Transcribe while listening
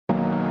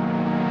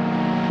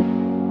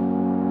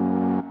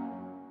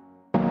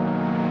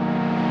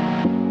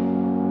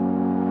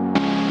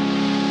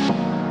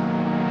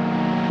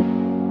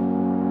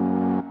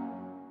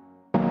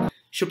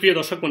সুপ্রিয়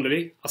দর্শক মণ্ডলী,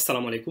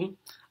 আসসালামু আলাইকুম।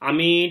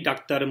 আমি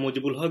ডাক্তার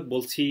মজিবুল হক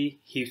বলছি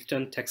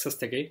হিউস্টন, টেক্সাস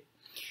থেকে।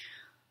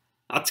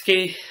 আজকে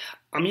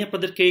আমি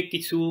আপনাদেরকে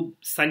কিছু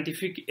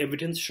সায়েন্টিফিক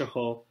এভিডেন্স সহ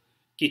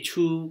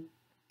কিছু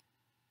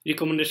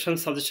রিকমেন্ডেশন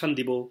সাজেশন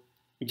দিব,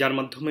 যার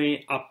মাধ্যমে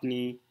আপনি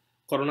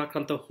করোনা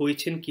আক্রান্ত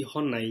হয়েছেন কি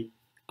হন নাই,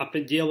 আপনি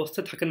যে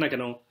অবস্থায় থাকেন না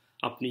কেন,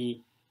 আপনি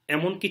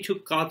এমন কিছু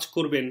কাজ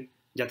করবেন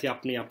যাতে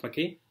আপনি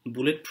আপনাকে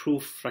বুলেট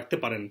প্রুফ রাখতে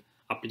পারেন।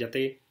 আপনি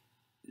যাতে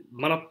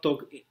মারাত্মক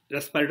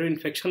রেসপিরেটরি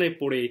ইনফেকশনে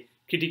পড়ে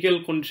ক্রিটিক্যাল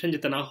কন্ডিশন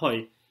যাতে না হয়,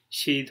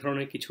 সেই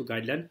ধরনের কিছু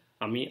গাইডলাইন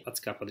আমি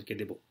আজকে আপনাদেরকে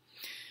দেব।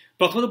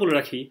 প্রথমত বলে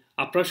রাখি,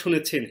 আপনারা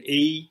শুনেছেন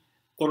এই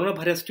করোনা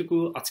ভাইরাসটুকু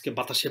আজকে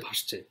বাতাসে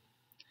ভাসছে।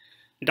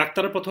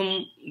 ডাক্তাররা প্রথম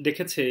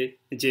দেখেছে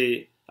যে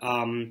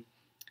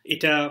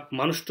এটা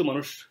মানুষ টু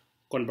মানুষ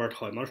কনভার্ট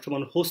হয়, মানুষ টু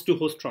মানুষ, হোস্ট টু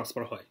হোস্ট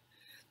ট্রান্সফার হয়।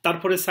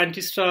 তারপরে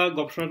সায়েন্টিস্টরা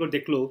গবেষণা করে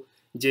দেখলো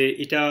যে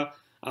এটা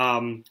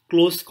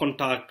ক্লোজ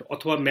কন্ট্যাক্ট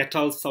অথবা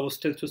metal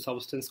substance two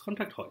substance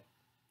contact হয়,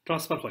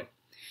 ট্রান্সফার হয়।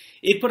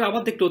 এরপরে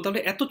আবার দেখলো তাহলে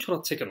এত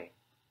ছড়াচ্ছে কেন,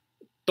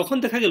 তখন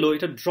দেখা গেল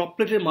এটা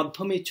ড্রপলেটের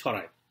মাধ্যমেই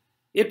ছড়ায়।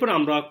 এরপরে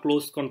আমরা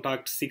ক্লোজ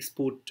কন্ট্যাক্ট, 6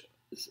 ফুট,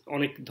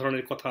 অনেক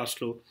ধরনের কথা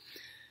আসলো।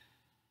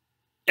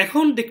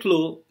 এখন দেখলো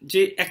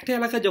যে একটা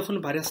এলাকায় যখন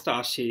ভাইরাসটা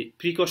আসে,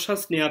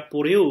 প্রিকশনস নেওয়ার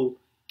পরেও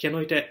কেন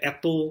এটা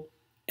এত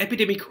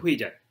এপিডেমিক হয়ে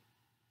যায়।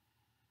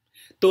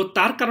 তো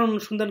তার কারণ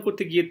অনুসন্ধান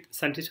করতে গিয়ে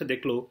সায়েন্টিস্টরা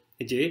দেখলো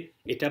যে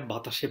এটা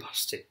বাতাসে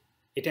ভাসছে,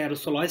 এটা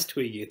অ্যারোসোলাইজড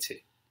হয়ে গিয়েছে।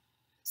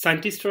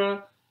 সায়েন্টিস্টরা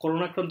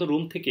করোনাক্রান্ত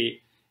রুম থেকে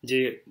যে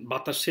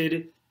বাতাসের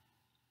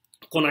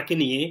কণাকে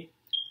নিয়ে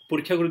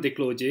পরীক্ষা করে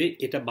দেখলো যে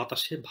এটা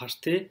বাতাসে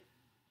ভাসতে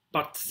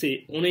পারছে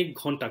অনেক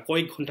ঘন্টা,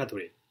 কয়েক ঘন্টা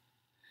ধরে।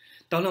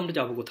 তাহলে আমরা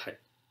যাবো কোথায়?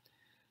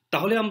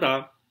 তাহলে আমরা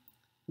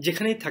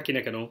যেখানেই থাকি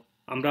না কেন,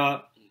 আমরা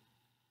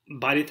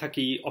বাইরে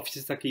থাকি,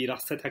 অফিসে থাকি,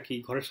 রাস্তায় থাকি,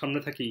 ঘরের সামনে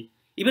থাকি,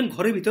 ইভেন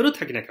ঘরের ভিতরেও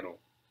থাকি না কেন,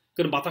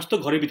 কারণ বাতাস তো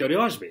ঘরের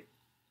ভিতরেও আসবে।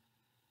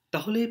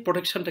 তাহলে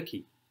প্রোটেকশনটা কি?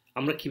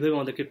 আমরা কিভাবে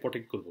আমাদেরকে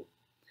প্রোটেক্ট করব?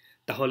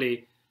 তাহলে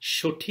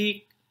সঠিক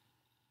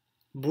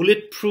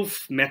বুলেট প্রুফ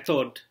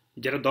মেথড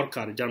যেটা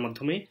দরকার, যার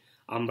মাধ্যমে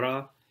আমরা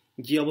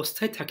যে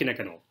অবস্থায় থাকি না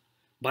কেন,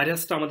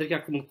 ভাইরাসটা আমাদেরকে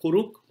আক্রমণ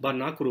করুক বা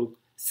না করুক,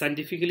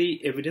 সায়েন্টিফিক্যালি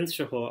এভিডেন্স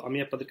সহ আমি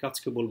আপনাদেরকে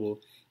আজকে বলবো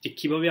যে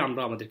কিভাবে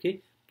আমরা আমাদেরকে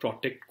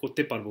প্রটেক্ট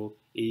করতে পারবো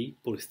এই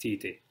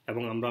পরিস্থিতিতে,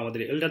 এবং আমরা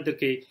আমাদের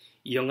এল্ডারদেরকে,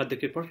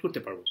 ইয়ঙ্গারদেরকে প্রটেক্ট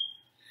করতে পারবো।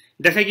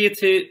 দেখা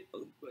গিয়েছে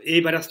এই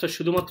ভাইরাসটা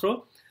শুধুমাত্র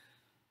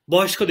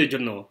বয়স্কদের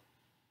জন্য,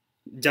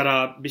 যারা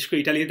বিশেষ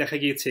করে ইটালিতে দেখা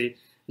গিয়েছে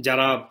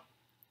যারা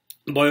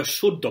বয়স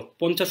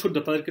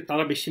 50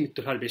 তারা বেশি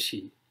মৃত্যুর হার বেশি।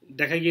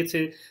 দেখা গিয়েছে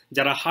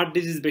যারা হার্ট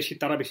ডিজিজ বেশি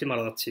তারা বেশি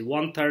মারা যাচ্ছে।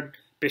 1/3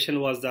 patient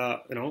was the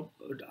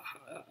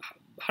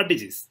heart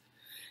disease.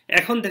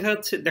 এখন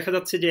দেখা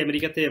যাচ্ছে যে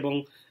আমেরিকাতে এবং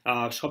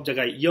সব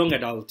জায়গায় ইয়ং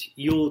অ্যাডাল্ট,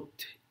 ইউথ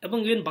এবং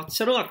ইভেন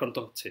বাচ্চারাও আক্রান্ত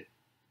হচ্ছে।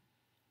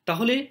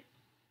 তাহলে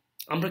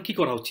আমরা কি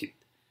করা উচিত?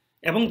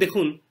 এবং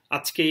দেখুন,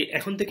 আজকে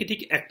এখন থেকে ঠিক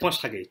 1 মাস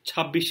আগে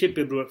 26শে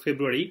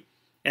ফেব্রুয়ারি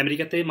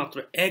আমেরিকাতে মাত্র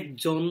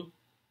একজন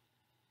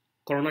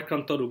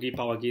করোনাক্রান্ত রোগী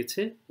পাওয়া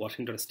গিয়েছে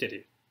ওয়াশিংটন স্টেটে।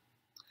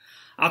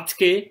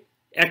 আজকে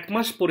 1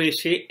 মাস পরে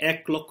এসে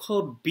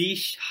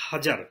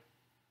 1,20,000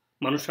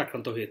 মানুষ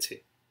আক্রান্ত হয়েছে।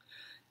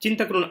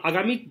 চিন্তা করুন,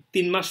 আগামী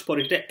 3 মাস পরে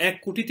এটা 1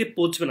 কোটিতে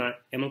পৌঁছবে না,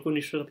 এমন কোনো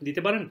নিশ্চয়তা আপনি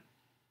দিতে পারেন?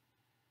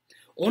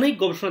 অনেক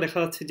গবেষণা দেখা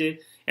যাচ্ছে যে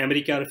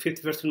আমেরিকার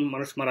 50%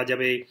 মানুষ মারা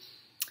যাবে,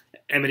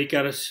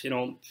 আমেরিকার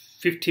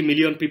 50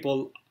 মিলিয়ন পিপল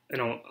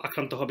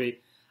আক্রান্ত হবে।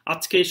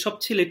 আজকে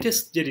সবচেয়ে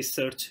লেটেস্ট যে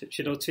রিসার্চ,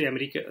 সেটা হচ্ছে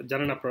আমেরিকা,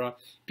 জানেন আপনারা,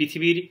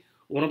 পৃথিবীর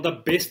one of the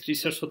best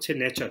research হচ্ছে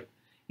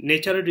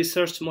নেচারের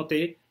রিসার্চ মতে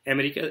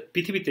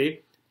পৃথিবীতে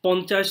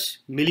 50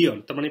 মিলিয়ন,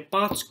 তার মানে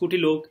 5 কোটি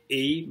লোক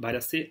এই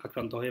ভাইরাসে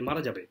আক্রান্ত হয়ে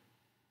মারা যাবে।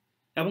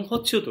 এবং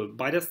হচ্ছেও তো।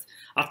 ভাইরাস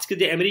আজকে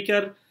যে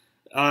আমেরিকার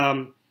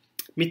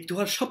মৃত্যু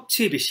হার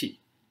সবচেয়ে বেশি।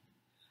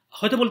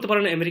 হয়তো বলতে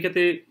পারেন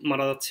আমেরিকাতে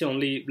মারা যাচ্ছে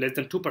অনলি লেস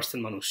দ্যান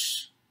 2% মানুষ,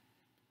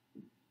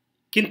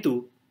 কিন্তু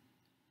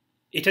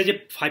এটা যে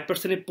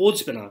 5%-এ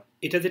পৌঁছবে না,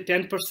 এটা যে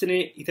 10%-এ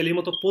ইতালির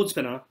মতো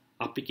পৌঁছবে না,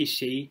 আপনি কি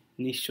সেই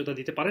নিশ্চয়তা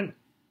দিতে পারেন?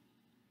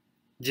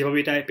 যেভাবে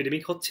এটা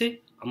এপিডেমিক হচ্ছে,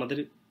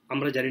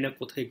 আমরা জানি না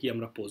কোথায় কি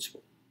আমরা পৌঁছবো।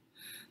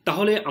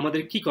 তাহলে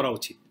আমাদের কি করা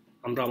উচিত?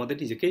 আমরা আমাদের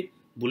নিজেকে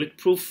bullet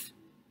proof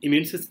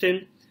immune system,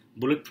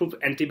 bullet proof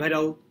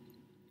antiviral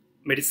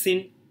medicine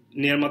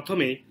নেওয়ার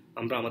মাধ্যমে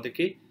আমরা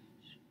আমাদেরকে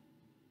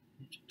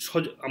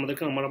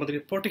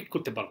প্রটেক্ট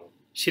করতে পারবো।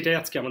 সেটাই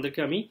আজকে আপনাদেরকে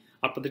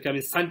আমি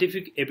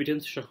সায়েন্টিফিক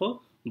এভিডেন্স সহ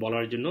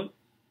বলার জন্য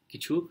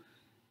কিছু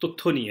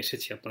তথ্য নিয়ে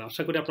এসেছি। আপনারা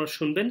আশা করি আপনারা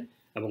শুনবেন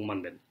এবং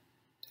মানবেন।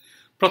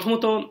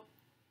 প্রথমত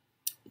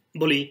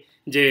বলি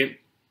যে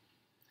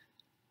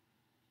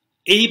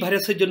এই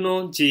ভাইরাসের জন্য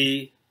যে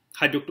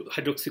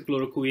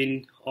হাইড্রোক্সিক্লোরোকুইন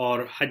অর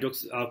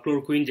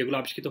ক্লোরোকুইন যেগুলো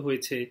আবিষ্কৃত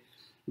হয়েছে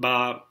বা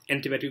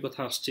অ্যান্টিবায়োটিক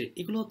কথা আসছে,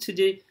 এগুলো হচ্ছে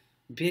যে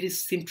ভেরি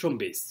সিমটম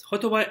বেস।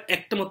 হয়তো বা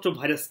একটা মাত্র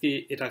ভাইরাসকে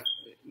এটা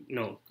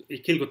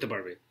কিল করতে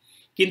পারবে,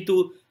 কিন্তু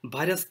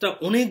ভাইরাসটা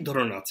অনেক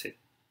ধরনের আছে।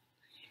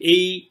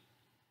 এই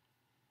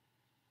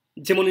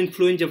যেমন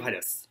ইনফ্লুয়েঞ্জা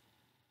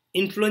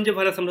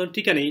ভাইরাস আমরা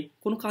টিকা নেই,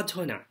 কোনো কাজ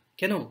হয় না।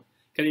 কেন?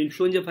 কারণ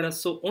ইনফ্লুয়েঞ্জা ভাইরাস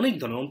তো অনেক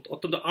ধরনের,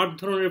 অন্তত 8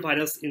 ধরনের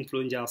ভাইরাস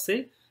ইনফ্লুয়েঞ্জা আছে।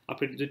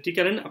 আপনি যদি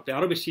টিকা নেন, আপনি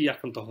আরো বেশি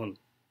আক্রান্ত হন।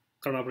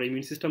 কারণ আপনার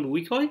ইমিউন সিস্টেম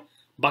উইক হয়,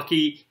 বাকি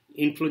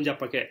ইনফ্লুয়েঞ্জা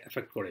আপনাকে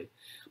এফেক্ট করে।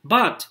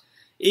 বাট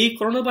এই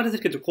করোনা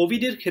ভাইরাসের ক্ষেত্রে,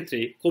 কোভিডের ক্ষেত্রে,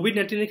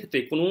 কোভিড-19 ক্ষেত্রে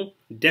কোনো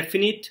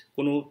ডেফিনিট,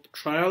 কোনো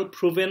ট্রায়াল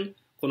প্রুভেন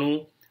কোনো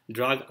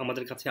ড্রাগ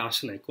আমাদের কাছে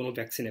আসে নাই, কোনো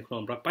ভ্যাকসিন এখন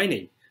আমরা পাই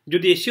নাই।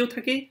 যদি এসেও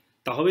থাকে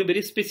তাহলে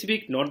very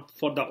specific, not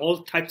for the all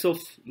types of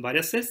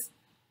viruses.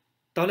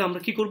 তাহলে আমরা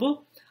কি করব?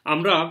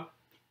 আমরা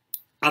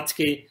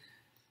আজকে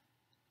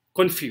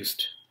কনফিউজড,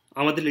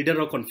 আমাদের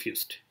লিডাররাও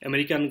কনফিউজড।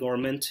 আমেরিকান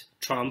গভর্নমেন্ট,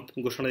 ট্রাম্প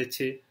ঘোষণা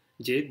দিচ্ছে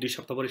যে 2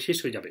 সপ্তাহ পরে শেষ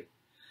হয়ে যাবে।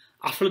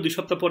 আসলে 2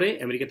 সপ্তাহ পরে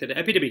আমেরিকাতে একটা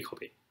এপিডেমিক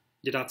হবে,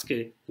 যেটা আজকে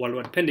ওয়ার্ল্ড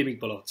ওয়াইড প্যান্ডেমিক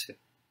বলা হচ্ছে।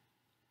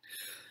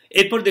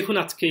 এরপর দেখুন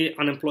আজকে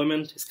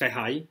unemployment sky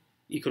high,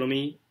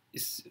 economy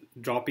is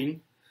dropping,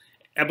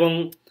 এবং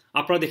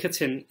আপনারা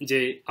দেখেছেন যে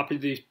আপনি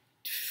যদি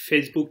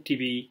ফেসবুক,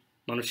 টিভি,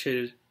 মানুষের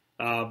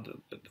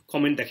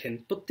কমেন্ট দেখেন,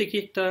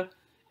 প্রত্যেকেই একটা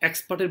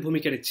এক্সপার্টের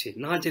ভূমিকা নিচ্ছে,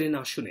 না জেনে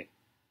না শুনে।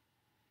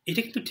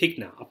 এটা কিন্তু ঠিক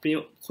না, আপনি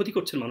ক্ষতি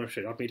করছেন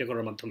মানুষের আপনি এটা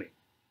করার মাধ্যমে।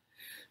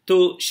 তো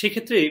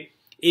সেক্ষেত্রে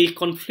এই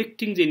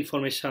কনফ্লিক্টিং যে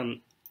ইনফরমেশন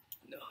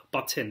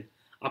পাচ্ছেন,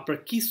 আপনার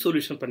কি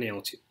সলিউশনটা নেওয়া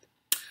উচিত?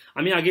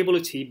 আমি আগে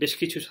বলেছি বেশ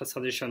কিছু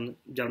সাজেশন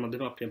যার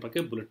মাধ্যমে আপনি আপনাকে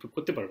বুলেট প্রুফ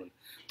করতে পারবেন।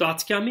 তো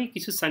আজকে আমি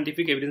কিছু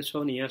সায়েন্টিফিক এভিডেন্স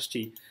সহ নিয়ে আসছি।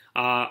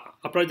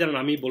 আপনারা জানেন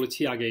আমি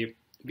বলেছি আগে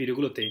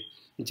ভিডিওগুলোতে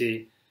যে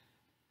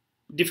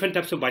different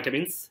types of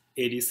vitamins,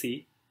 ADC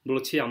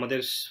বলেছি।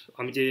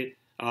 আমি যে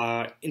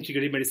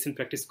ইন্টিগ্রেটিভ মেডিসিন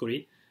প্র্যাকটিস করি,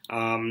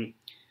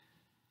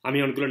 আমি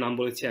অনেকগুলো নাম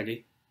বলেছি আগে।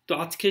 তো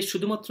আজকে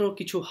শুধুমাত্র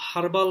কিছু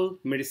হার্বাল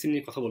মেডিসিন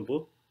নিয়ে কথা বলবো,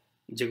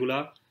 যেগুলা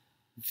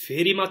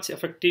very much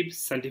effective,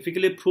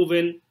 scientifically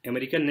proven,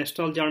 American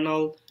National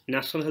Journal,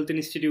 National Health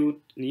Institute,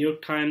 New York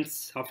Times,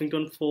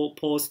 Huffington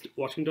Post,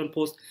 Washington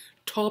Post,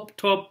 top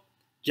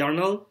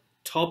journal,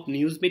 top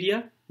news media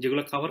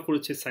যেগুলো কভার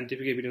করেছে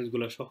সায়েন্টিফিক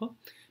এভিডেন্সগুলো সহ,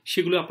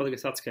 সেগুলো আপনাদের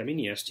কাছে আজকে আমি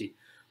নিয়ে আসছি।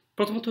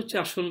 প্রথমত হচ্ছে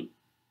আসুন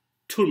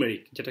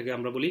টুরমেরিক, যেটাকে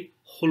আমরা বলি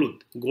হলুদ,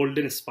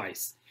 গোল্ডেন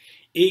স্পাইস।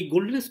 এই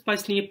গোল্ডেন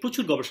স্পাইস নিয়ে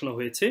প্রচুর গবেষণা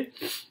হয়েছে।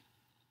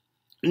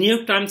 নিউ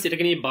ইয়র্ক টাইমস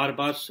এটাকে নিয়ে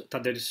বারবার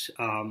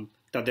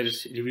তাদের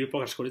রিভিউ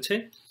প্রকাশ করেছে।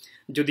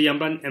 যদি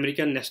আমরা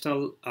আমেরিকান ন্যাশনাল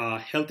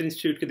হেলথ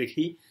ইনস্টিটিউটকে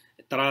দেখি,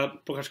 তারা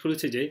প্রকাশ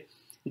করেছে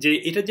যে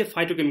এটার যে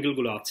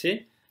ফাইটোকেমিক্যালগুলো আছে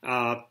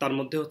তার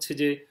মধ্যে হচ্ছে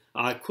যে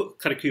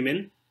কারকিউমিন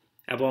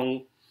এবং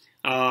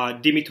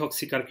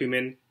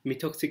ডিমিথক্সিকারকিউমিন,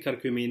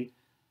 মিথক্সিকারকিউমিন,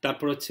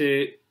 তারপর হচ্ছে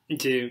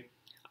যে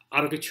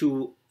আরও কিছু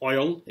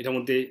অয়েল, এটার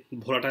মধ্যে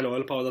ভোলাটাইল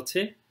অয়েল পাওয়া যাচ্ছে,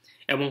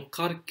 এবং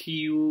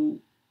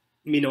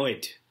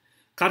কারকিউমিনয়েড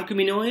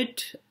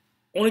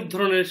অনেক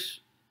ধরনের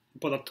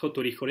পদার্থ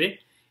তৈরি করে,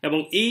 এবং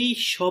এই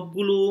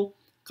সবগুলো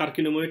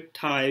কারকিউমিনয়েড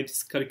টাইপস,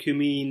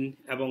 কারকিউমিন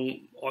এবং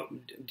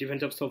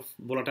different types of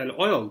volatile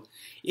oil,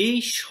 এই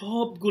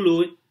সবগুলো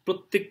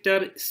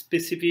প্রত্যেকটার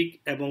স্পেসিফিক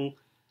এবং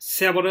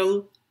সেভারাল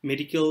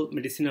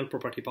মেডিসিনাল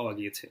প্রপার্টি পাওয়া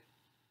গিয়েছে।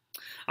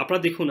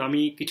 আপনারা দেখুন,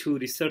 আমি কিছু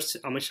রিসার্চ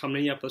আমার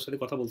সামনেই আপনার সাথে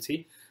কথা বলছি।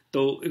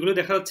 তো এগুলো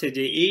দেখা যাচ্ছে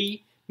যে এই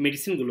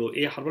মেডিসিনগুলো,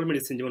 এই হার্বাল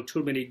মেডিসিন যেমন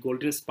টুরমেরিক,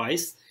 গোল্ডেন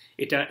স্পাইস,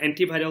 এটা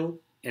antiviral,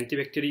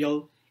 antibacterial,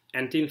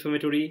 anti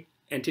inflammatory,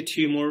 anti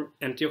tumour,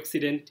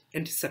 antioxidant,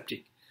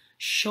 antiseptic,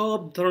 সব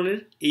ধরনের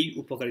এই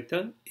উপকারিতা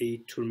এই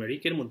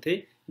টুরমেরিকের মধ্যে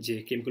যে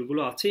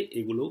কেমিক্যালগুলো আছে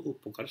এগুলো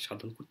উপকার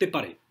সাধন করতে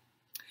পারে।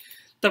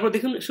 তারপর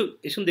দেখুন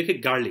দেখে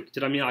গার্লিক,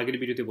 যেটা আমি আগের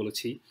ভিডিওতে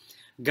বলেছি।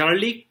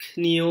 গার্লিক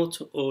নিয়েও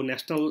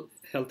ন্যাশনাল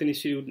হেলথ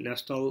ইনস্টিটিউট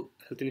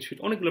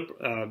অনেকগুলো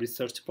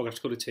রিসার্চ প্রকাশ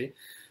করেছে।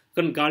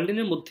 কারণ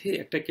গার্লিনের মধ্যে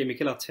একটা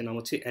কেমিক্যাল আছে, নাম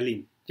হচ্ছে অ্যালিন,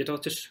 যেটা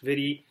হচ্ছে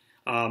ভেরি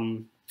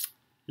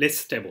লেস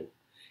স্টেবল,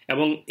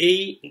 এবং এই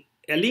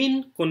অ্যালিন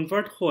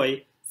কনভার্ট হয়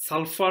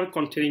সালফার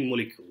কন্টেনিং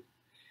মলিকিউল।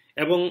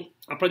 এবং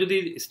আপনারা যদি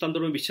ইসলাম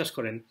ধর্মে বিশ্বাস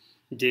করেন,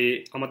 যে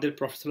আমাদের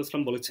প্রফেসর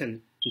ইসলাম বলেছেন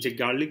যে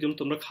গার্লিক যখন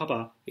তোমরা খাবা,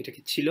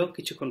 এটাকে ছিল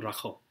কিছুক্ষণ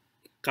রাখো।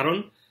 কারণ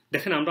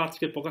দেখেন, আমরা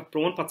আজকে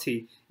প্রমাণ পাচ্ছি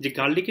যে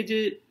গার্লিকে যে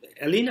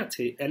অ্যালিন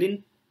আছে, অ্যালিন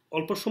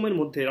অল্প সময়ের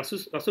মধ্যে রাসূল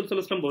সাল্লাল্লাহু আলাইহি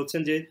ওয়াসাল্লাম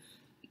বলেছেন যে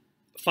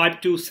 5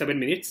 to 7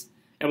 মিনিটস,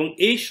 এবং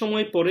এই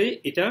সময় পরে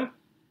এটা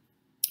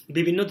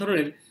বিভিন্ন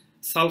ধরনের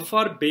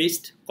সালফার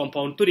বেসড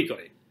কম্পাউন্ড তৈরি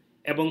করে,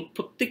 এবং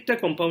প্রত্যেকটা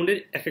কম্পাউন্ডের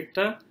এক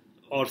একটা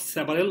or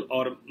several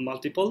or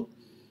multiple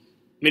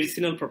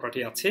medicinal property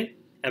আছে,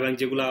 এবং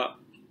যেগুলা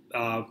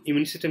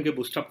ইমিউন সিস্টেমকে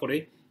বুস্ট আপ করে,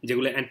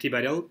 যেগুলো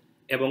অ্যান্টিভাইরাল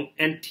এবং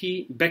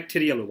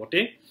অ্যান্টিব্যাকটেরিয়ালও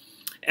বটে,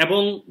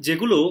 এবং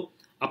যেগুলো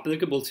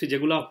আপনাদেরকে বলছি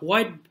যেগুলো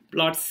হোয়াইট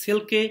ব্লাড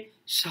সেলকে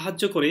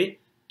সাহায্য করে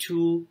two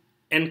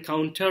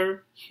encounter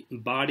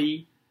body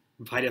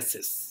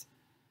viruses.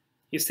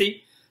 You C,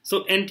 so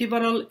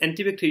antiviral,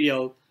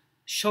 antibacterial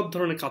সব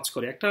ধরনের কাজ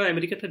করে। একটা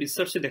আমেরিকাতে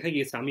রিসার্চে দেখা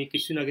গিয়েছে, আমি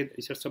কিছুদিন আগে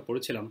রিসার্চটা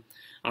পড়েছিলাম,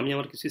 আমি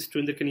আমার কিছু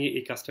স্টুডেন্টদেরকে নিয়ে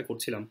এই কাজটা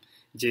করছিলাম,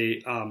 যে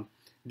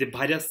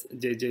ভাইরাস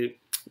যে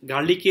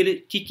গার্লিকের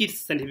কি কি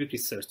সায়েন্টিফিক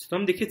রিসার্চ। তো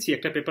আমি দেখেছি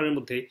একটা পেপারের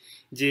মধ্যে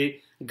যে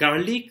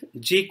গার্লিক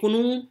যে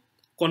কোনো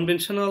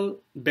কনভেনশনাল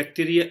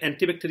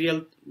অ্যান্টিব্যাকটেরিয়াল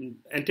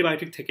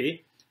অ্যান্টিবায়োটিক থেকে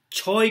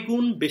 6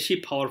 গুণ বেশি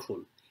পাওয়ারফুল,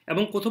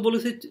 এবং কথা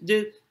বলেছে যে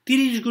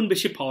 30 গুণ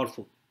বেশি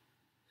পাওয়ারফুল।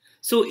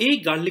 সো এই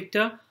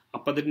গার্লিকটা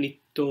আপনাদের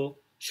নিত্য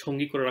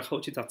সঙ্গী করে রাখা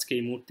উচিত আজকে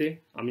এই মুহূর্তে।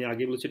 আমি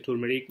আগে বলেছি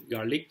টুরমেরিক,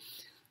 গার্লিক।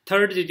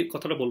 থার্ড যে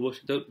কথাটা বলবো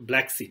সেটা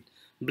ব্ল্যাক সিড।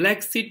 ব্ল্যাক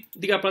সিড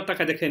দিকে আপনারা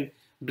তাকায় দেখেন,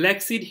 black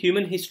seed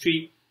human history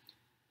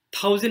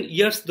 1000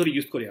 years ধরে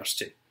ইউজ করে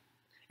আসছে।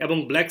 এবং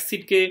ব্ল্যাক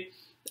সিডকে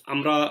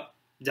আমরা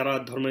যারা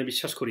ধর্মে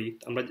বিশ্বাস করি,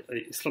 আমরা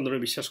ইসলাম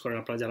ধর্মে বিশ্বাস করেন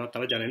আপনারা যারা,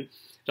 তারা জানেন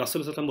রাসূল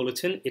সাল্লাল্লাহু আলাইহি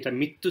বলেছেন এটা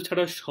মৃত্যু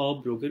ছাড়া সব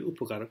রোগের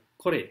উপকার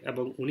করে।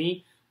 এবং উনি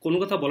কোনো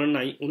কথা বলেন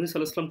নাই, উনি সাল্লাল্লাহু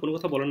আলাইহি ওয়াসাল্লাম কোনো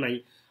কথা বলেন নাই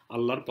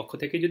আল্লাহর পক্ষ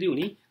থেকে যদি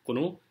উনি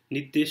কোনো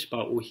নির্দেশ বা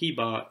ওহী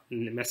বা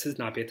মেসেজ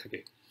না পেয়ে থাকে।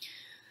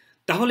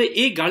 তাহলে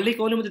এই গার্লিক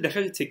অয়েলের মধ্যে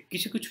দেখা গেছে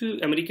কিছু কিছু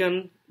আমেরিকান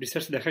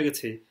রিসার্চে দেখা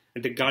গেছে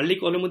গার্লিক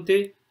অয়েলের মধ্যে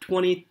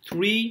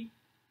 23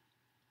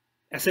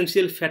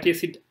 এসেনশিয়াল ফ্যাটি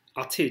অ্যাসিড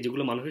আছে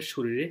যেগুলো মানুষের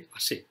শরীরে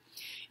আসে।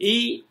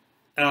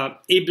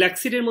 এই ব্ল্যাক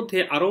সিডের মধ্যে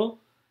আরও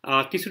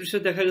কিছু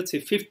রিসার্চ দেখা গেছে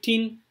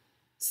 15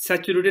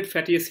 স্যাচুরেটেড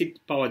ফ্যাটি অ্যাসিড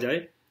পাওয়া যায়।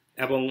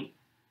 এবং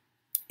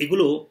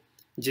এগুলো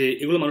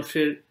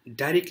মানুষের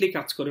ডাইরেক্টলি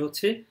কাজ করে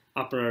হচ্ছে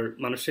আপনার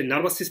মানুষের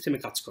নার্ভাস সিস্টেমে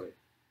কাজ করে।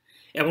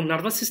 এবং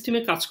নার্ভাস সিস্টেমে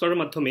কাজ করার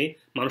মাধ্যমে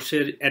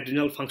মানুষের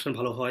অ্যাড্রিনাল ফাংশন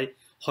ভালো হয়,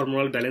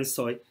 হরমোনাল ব্যালেন্স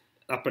হয়,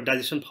 আপনার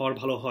ডাইজেশন পাওয়ার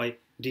ভালো হয়,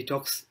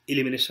 ডিটক্স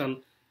এলিমিনেশন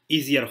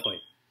ইজিয়ার হয়।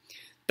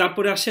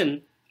 তারপরে আসেন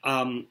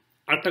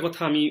আরেকটা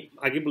কথা আমি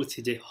আগে বলেছি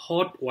যে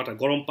হট ওয়াটার,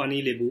 গরম পানি,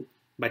 লেবু,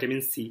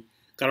 ভাইটামিন সি।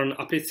 কারণ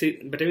আপনি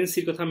ভিটামিন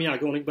সির কথা আমি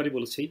আগে অনেকবারই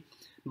বলেছি,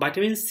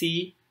 ভাইটামিন সি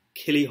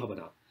খেলেই হবে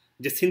না,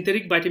 যে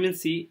synthetic vitamin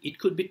C it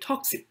could be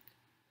toxic.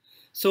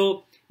 So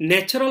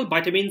natural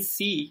vitamin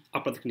C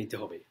আপনাদেরকে নিতে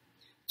হবে।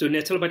 তো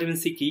ন্যাচারাল ভাইটামিন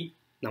সি কি?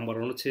 নাম্বার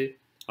 1 হচ্ছে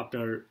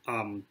আপনার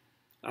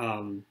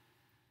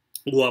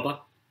গোয়াবা,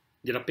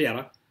 যেটা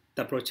পেয়ারা,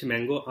 তারপর হচ্ছে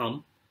ম্যাঙ্গো, আম।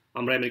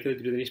 আমরা আমেরিকাতে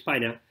দুটো জিনিস পাই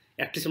না,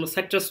 অ্যাটলিস্ট আমরা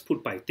সাইট্রাস ফুড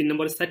পাই। 3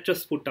 নম্বরে সাইট্রাস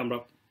ফুডটা আমরা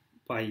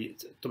পাই,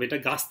 তবে এটা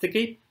গাছ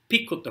থেকেই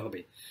পিক করতে হবে।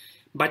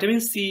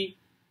 ভাইটামিন সি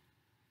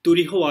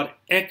তৈরি হওয়ার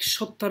 1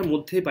 সপ্তাহের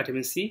মধ্যে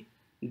ভাইটামিন সি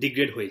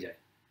ডিগ্রেড হয়ে যায়।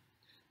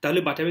 তাহলে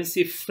vitamin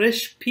C fresh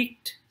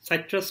picked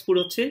citrus food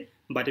হচ্ছে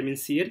ভাইটামিন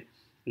সি এর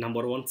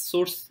নাম্বার 1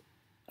 সোর্স।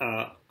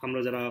 আমরা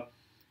যারা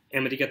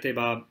আমেরিকাতে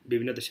বা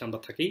বিভিন্ন দেশে আমরা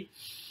থাকি।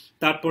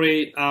 তারপরে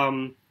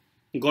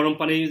গরম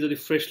পানি যদি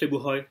ফ্রেশ লেবু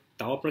হয়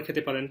তাও আপনারা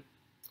খেতে পারেন।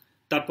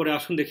 তারপরে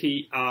আসুন দেখি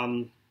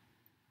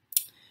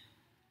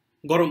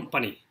গরম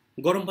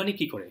পানি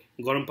কি করে?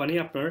 গরম পানি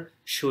আপনার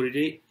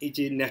শরীরে এই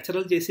যে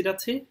ন্যাচারাল যে অ্যাসিড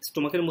আছে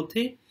স্টোমাকের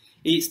মধ্যে,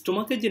 এই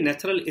স্টোমাকের যে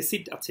ন্যাচারাল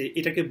অ্যাসিড আছে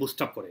এটাকে বুস্ট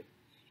আপ করে।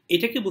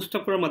 এটাকে বুস্ট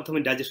আপ করার মাধ্যমে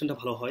ডাইজেশনটা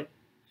ভালো হয়,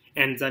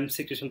 এনজাইম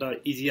সিক্রেশনটা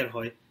ইজিয়ার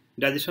হয়,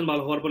 ডাইজেশন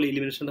ভালো হওয়ার ফলে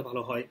এলিমিনেশনটা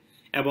ভালো হয়।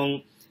 এবং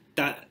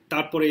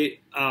তারপরে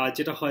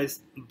যেটা হয়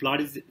ব্লাড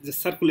যে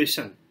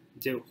সার্কুলেশন,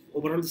 যে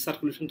ওভারঅল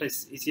সার্কুলেশনটা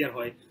ইজিয়ার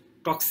হয়,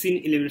 টক্সিন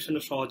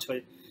এলিমিনেশনটা সহজ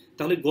হয়।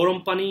 তাহলে গরম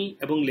পানি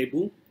এবং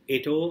লেবু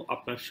এটাও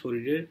আপনার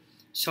শরীরের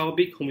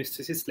স্বাভাবিক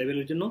হোমিওস্ট্যাসিস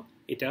লেভেলের জন্য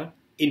এটা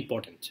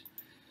ইম্পর্টেন্ট।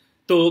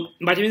 তো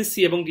ভাইটামিন সি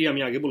এবং ডি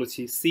আমি আগে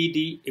বলেছি, সি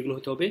ডি এগুলো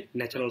হতে হবে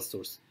ন্যাচারাল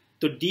সোর্স।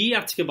 তো ডি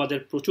আজকে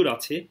বাজার প্রচুর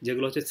আছে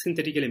যেগুলো হচ্ছে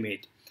সিনথেটিক্যালি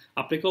মেড।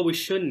 আপনাকে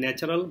অবশ্যই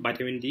ন্যাচারাল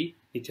ভাইটামিন ডি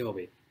নিতে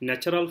হবে।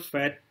 ন্যাচারাল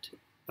ফ্যাট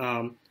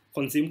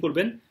কনজিউম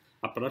করবেন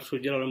আপনারা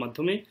সূর্যের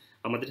মাধ্যমে।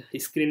 আমাদের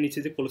স্ক্রিনের নিচে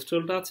যে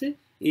কোলেস্টেরলটা আছে,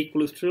 এই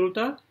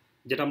কোলেস্টেরলটা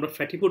যেটা আমরা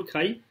ফ্যাটি ফুড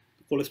খাই,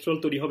 কোলেস্টেরল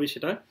তৈরি হবে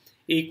সেটা,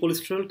 এই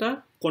কোলেস্টেরলটা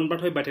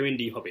কনভার্ট হয় ভাইটামিন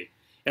ডি হবে।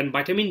 অ্যান্ড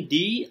ভাইটামিন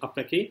ডি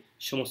আপনাকে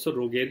সমস্ত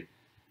রোগের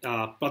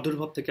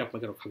প্রাদুর্ভাব থেকে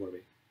আপনাকে রক্ষা করবে,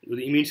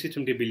 যদি ইমিউন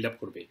সিস্টেমকে বিল্ড আপ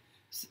করবে,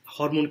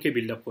 হরমোনকে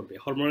বিল্ড আপ করবে,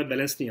 হরমোনাল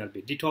ব্যালেন্স নিয়ে আসবে,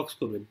 ডিটক্স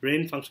করবে,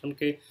 ব্রেন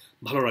ফাংশনকে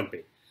ভালো রাখবে।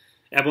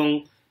 এবং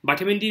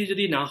ভাইটামিন ডি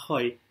যদি না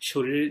হয়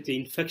শরীরের যে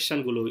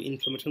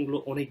ইনফ্লামেশনগুলো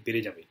অনেক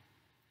বেড়ে যাবে।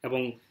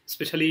 এবং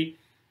specially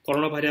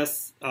corona virus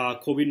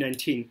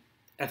COVID-19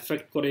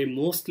 effect করে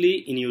মোস্টলি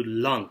ইন ইউর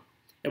লাং।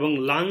 এবং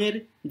লাংয়ের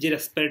যে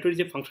রেসপিরেটরি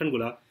যে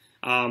ফাংশনগুলো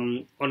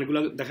অনেকগুলো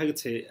দেখা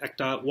গেছে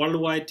একটা ওয়ার্ল্ড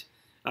ওয়াইড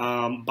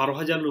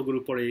 12,000 রোগের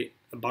উপরে,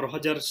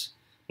 12,000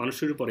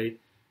 মানুষের উপরে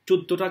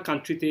 14টা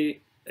কান্ট্রিতে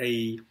এই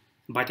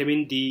ভাইটামিন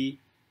ডি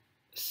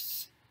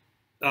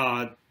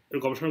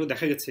গবেষণা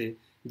দেখা গেছে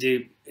যে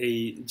এই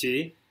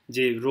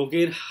যে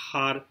রোগের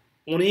হার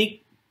অনেক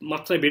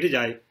মাত্রায় বেড়ে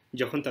যায়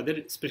যখন তাদের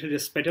স্পেশালি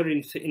রেসপিরেটরি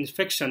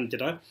ইনফেকশন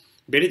যেটা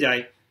বেড়ে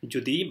যায়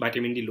যদি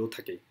ভাইটামিন ডি লো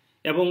থাকে।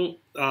 এবং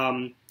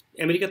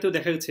আমেরিকাতেও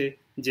দেখা গেছে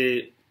যে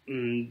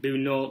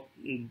বিভিন্ন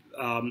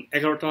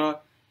 11টা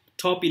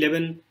টপ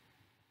 11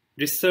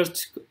 রিসার্চ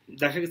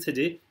দেখা গেছে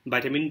যে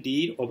ভাইটামিন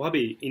ডির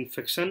অভাবে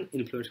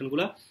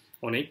ইনফ্লামেশনগুলো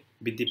অনেক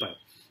বৃদ্ধি পায়।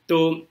 তো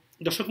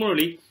দর্শক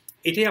মণ্ডলী,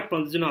 এটাই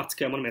আপনাদের জন্য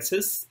আজকে আমার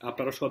মেসেজ।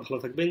 আপনারা সবাই ভালো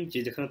থাকবেন, যে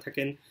যেখানে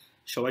থাকেন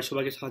সবাই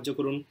সবাইকে সাহায্য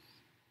করুন,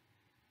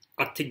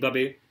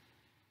 আর্থিকভাবে,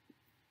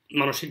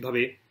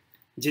 মানসিকভাবে,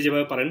 যে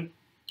যেভাবে পারেন।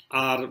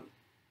 আর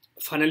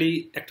ফাইনালি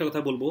একটা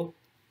কথা বলবো,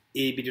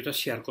 এই ভিডিওটা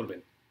শেয়ার করবেন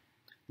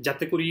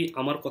যাতে করি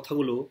আমার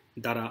কথাগুলো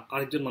দ্বারা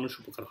আরেকজন মানুষ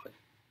উপকার হয়।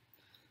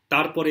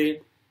 তারপরে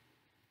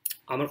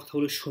আমার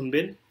কথাগুলো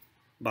শুনবেন,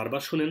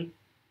 বারবার শুনেন,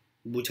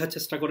 বোঝার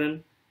চেষ্টা করেন।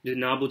 যদি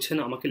না বুঝেন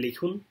আমাকে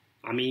লিখুন,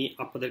 আমি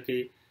আপনাদেরকে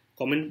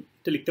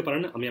কমেন্টে লিখতে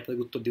পারেন, আমি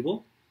আপনাদের উত্তর দিব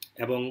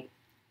এবং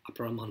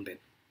আপনারা মানবেন।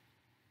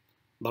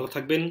 ভালো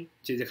থাকবেন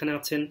যে যেখানে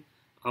আছেন।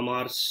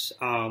 আমার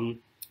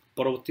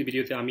পরবর্তী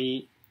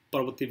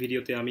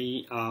ভিডিওতে আমি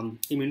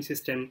ইমিউন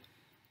সিস্টেম,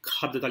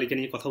 খাদ্য তালিকা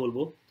নিয়ে কথা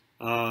বলবো।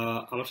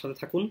 আমার সাথে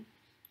থাকুন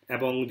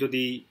এবং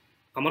যদি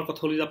আমার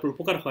কথাগুলো যদি আপনার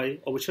উপকার হয়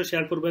অবশ্যই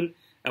শেয়ার করবেন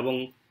এবং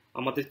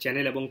আমাদের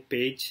চ্যানেল এবং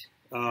পেজ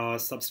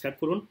সাবস্ক্রাইব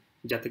করুন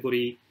যাতে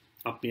করি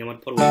আপনি আমার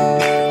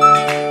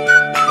পরবর্তী